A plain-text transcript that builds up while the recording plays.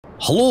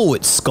Hello,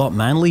 it's Scott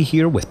Manley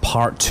here with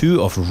part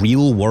 2 of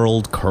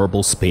real-world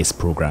Kerbal space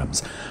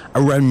programs.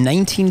 Around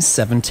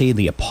 1970,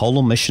 the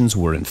Apollo missions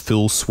were in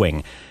full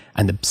swing,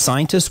 and the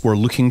scientists were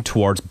looking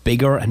towards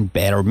bigger and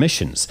better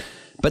missions.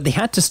 But they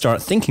had to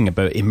start thinking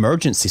about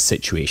emergency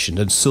situations,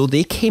 and so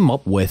they came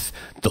up with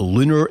the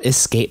Lunar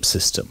Escape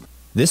System.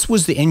 This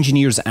was the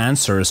engineers'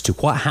 answer as to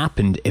what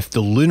happened if the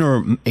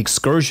Lunar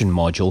Excursion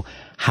Module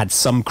had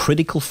some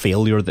critical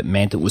failure that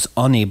meant it was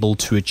unable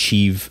to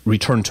achieve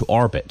return to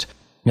orbit.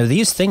 Now,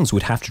 these things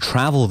would have to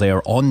travel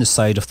there on the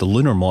side of the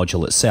lunar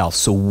module itself,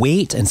 so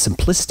weight and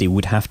simplicity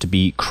would have to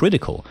be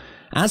critical.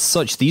 As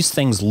such, these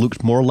things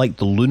looked more like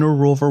the lunar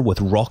rover with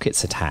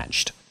rockets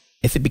attached.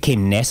 If it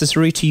became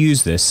necessary to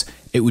use this,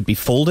 it would be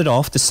folded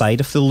off the side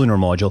of the lunar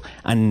module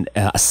and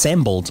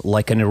assembled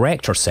like an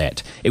erector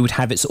set. It would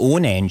have its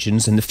own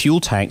engines, and the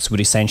fuel tanks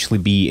would essentially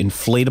be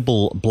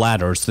inflatable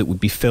bladders that would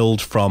be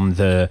filled from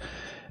the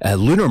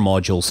lunar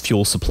module's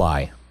fuel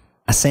supply.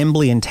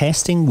 Assembly and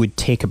testing would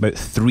take about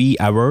 3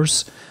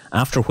 hours,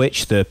 after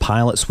which the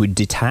pilots would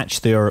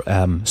detach their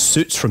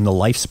suits from the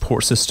life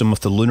support system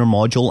of the lunar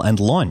module and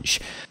launch.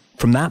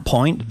 From that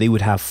point, they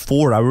would have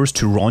 4 hours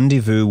to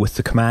rendezvous with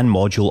the command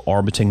module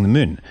orbiting the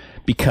moon,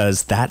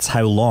 because that's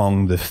how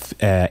long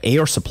the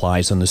air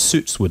supplies on the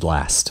suits would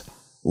last.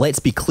 Let's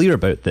be clear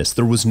about this.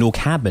 There was no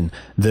cabin.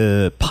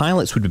 The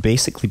pilots would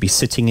basically be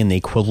sitting in the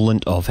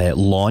equivalent of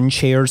lawn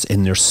chairs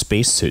in their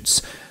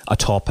spacesuits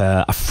atop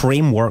a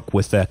framework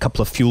with a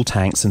couple of fuel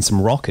tanks and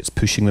some rockets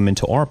pushing them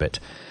into orbit.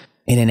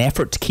 In an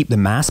effort to keep the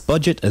mass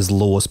budget as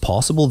low as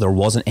possible, there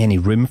wasn't any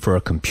room for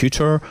a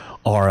computer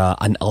or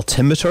an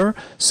altimeter,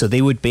 so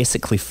they would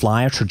basically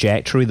fly a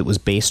trajectory that was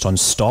based on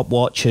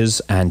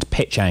stopwatches and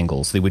pitch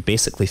angles. They would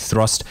basically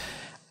thrust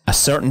a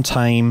certain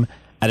time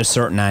at a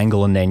certain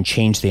angle and then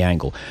change the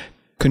angle.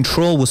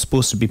 Control was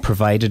supposed to be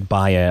provided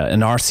by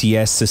an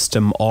RCS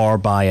system or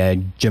by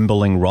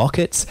gimbaling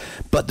rockets,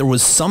 but there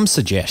was some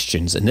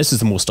suggestions, and this is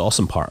the most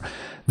awesome part,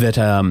 that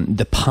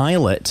the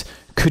pilot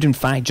could in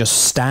fact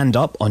just stand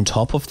up on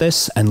top of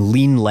this and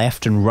lean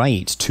left and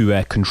right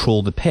to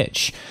control the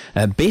pitch.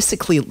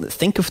 Basically,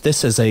 think of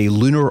this as a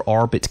lunar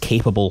orbit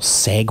capable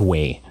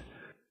Segway.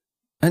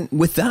 And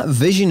with that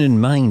vision in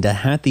mind, I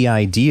had the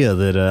idea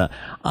that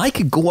I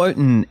could go out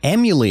and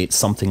emulate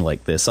something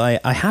like this. I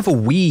have a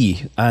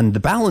Wii and the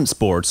balance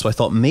board, so I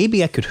thought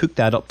maybe I could hook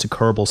that up to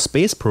Kerbal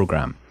Space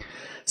Program.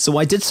 So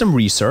I did some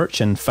research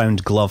and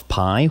found Glove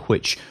Pi,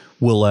 which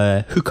will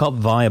hook up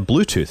via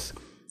Bluetooth.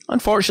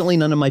 Unfortunately,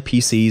 none of my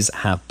PCs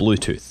have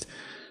Bluetooth.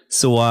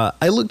 So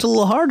I looked a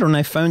little harder and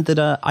I found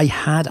that I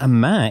had a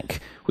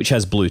Mac which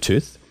has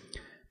Bluetooth.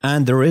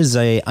 And there is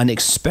an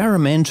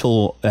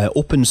experimental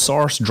open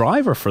source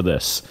driver for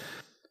this.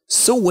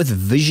 So with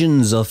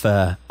visions of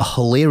a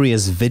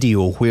hilarious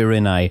video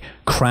wherein I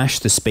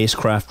crashed the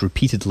spacecraft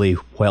repeatedly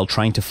while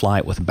trying to fly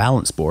it with a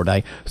balance board,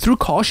 I threw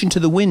caution to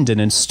the wind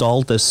and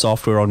installed this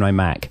software on my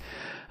Mac.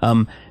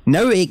 Now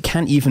it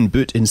can't even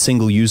boot in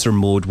single user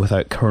mode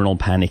without kernel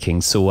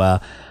panicking, so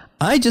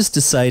I just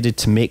decided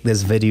to make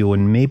this video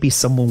and maybe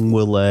someone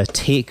will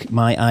take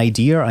my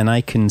idea and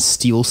I can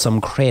steal some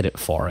credit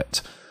for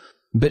it.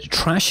 But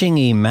trashing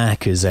a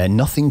Mac is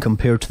nothing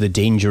compared to the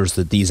dangers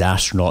that these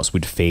astronauts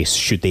would face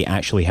should they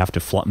actually have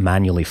to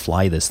manually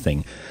fly this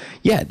thing.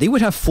 Yeah, they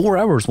would have 4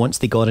 hours once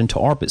they got into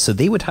orbit, so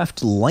they would have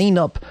to line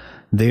up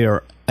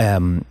their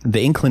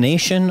the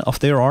inclination of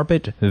their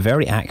orbit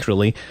very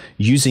accurately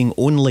using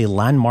only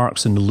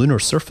landmarks on the lunar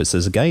surface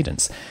as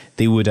guidance.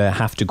 They would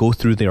have to go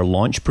through their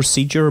launch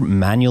procedure,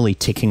 manually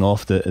ticking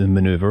off the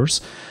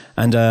maneuvers,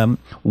 and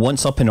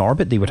once up in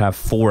orbit, they would have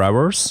 4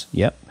 hours.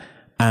 Yep.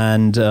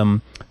 And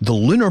the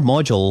lunar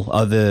module,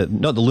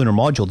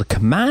 the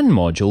command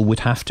module would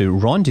have to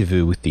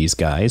rendezvous with these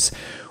guys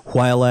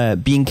while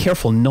being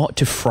careful not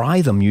to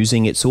fry them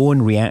using its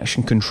own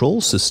reaction control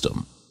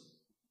system.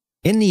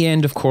 In the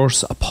end, of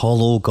course,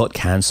 Apollo got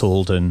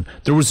cancelled and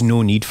there was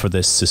no need for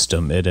this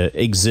system. It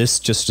exists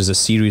just as a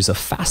series of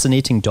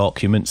fascinating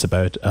documents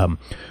about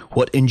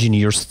what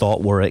engineers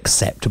thought were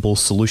acceptable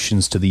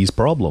solutions to these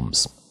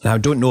problems. Now, I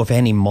don't know of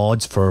any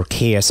mods for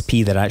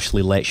KSP that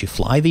actually lets you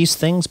fly these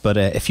things, but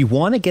if you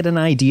want to get an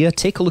idea,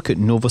 take a look at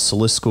Nova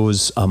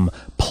Salisco's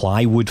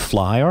Plywood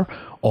Flyer,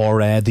 or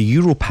the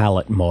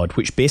Europallet mod,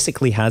 which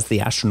basically has the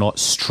astronauts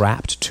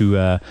strapped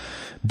to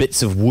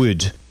bits of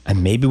wood.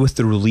 And maybe with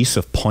the release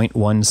of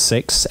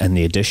 0.16 and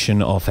the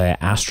addition of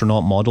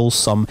astronaut models,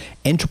 some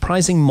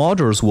enterprising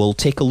modders will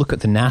take a look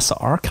at the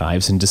NASA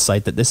archives and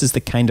decide that this is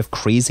the kind of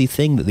crazy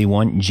thing that they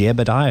want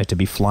Jebediah to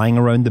be flying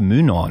around the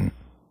moon on.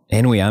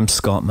 Anyway, I'm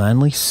Scott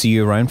Manley. See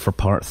you around for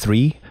part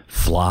 3.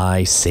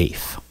 Fly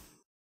safe.